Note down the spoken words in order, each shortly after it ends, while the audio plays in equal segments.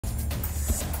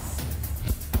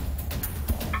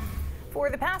For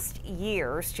the past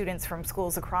year, students from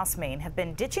schools across Maine have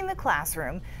been ditching the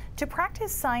classroom to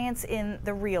practice science in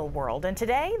the real world. And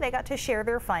today they got to share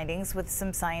their findings with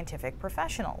some scientific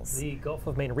professionals. The Gulf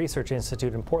of Maine Research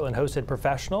Institute in Portland hosted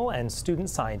professional and student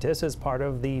scientists as part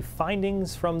of the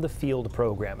Findings from the Field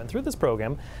program. And through this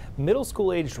program, middle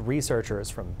school-aged researchers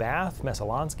from Bath,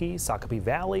 Messalonskee, Shakopee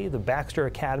Valley, the Baxter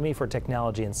Academy for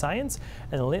Technology and Science,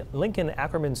 and Lincoln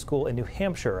Ackerman School in New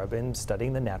Hampshire have been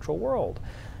studying the natural world.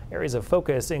 Areas of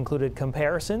focus included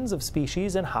comparisons of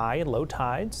species and high and low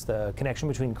tides, the connection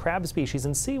between crab species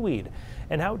and seaweed,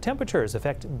 and how temperatures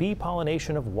affect bee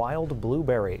pollination of wild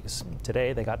blueberries.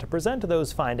 Today, they got to present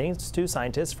those findings to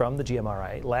scientists from the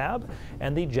GMRI lab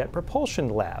and the Jet Propulsion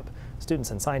Lab.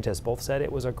 Students and scientists both said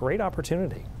it was a great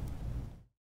opportunity.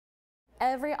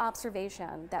 Every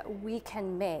observation that we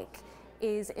can make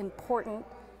is important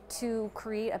to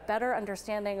create a better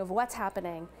understanding of what's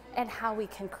happening and how we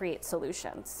can create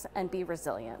solutions and be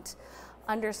resilient.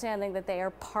 Understanding that they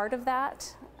are part of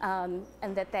that and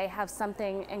that they have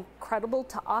something incredible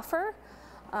to offer,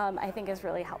 I think is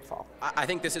really helpful. I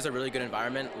think this is a really good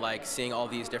environment, like seeing all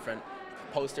these different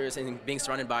posters and being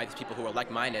surrounded by these people who are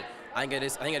like-minded. I think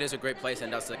it is a great place,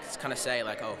 and does like, kind of say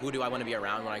like, oh, who do I want to be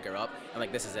around when I grow up? And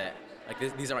like, this is it.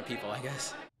 Like, these are my people, I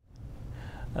guess.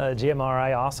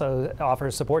 GMRI also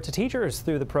offers support to teachers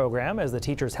through the program as the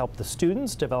teachers help the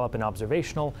students develop an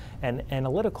observational and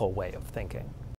analytical way of thinking.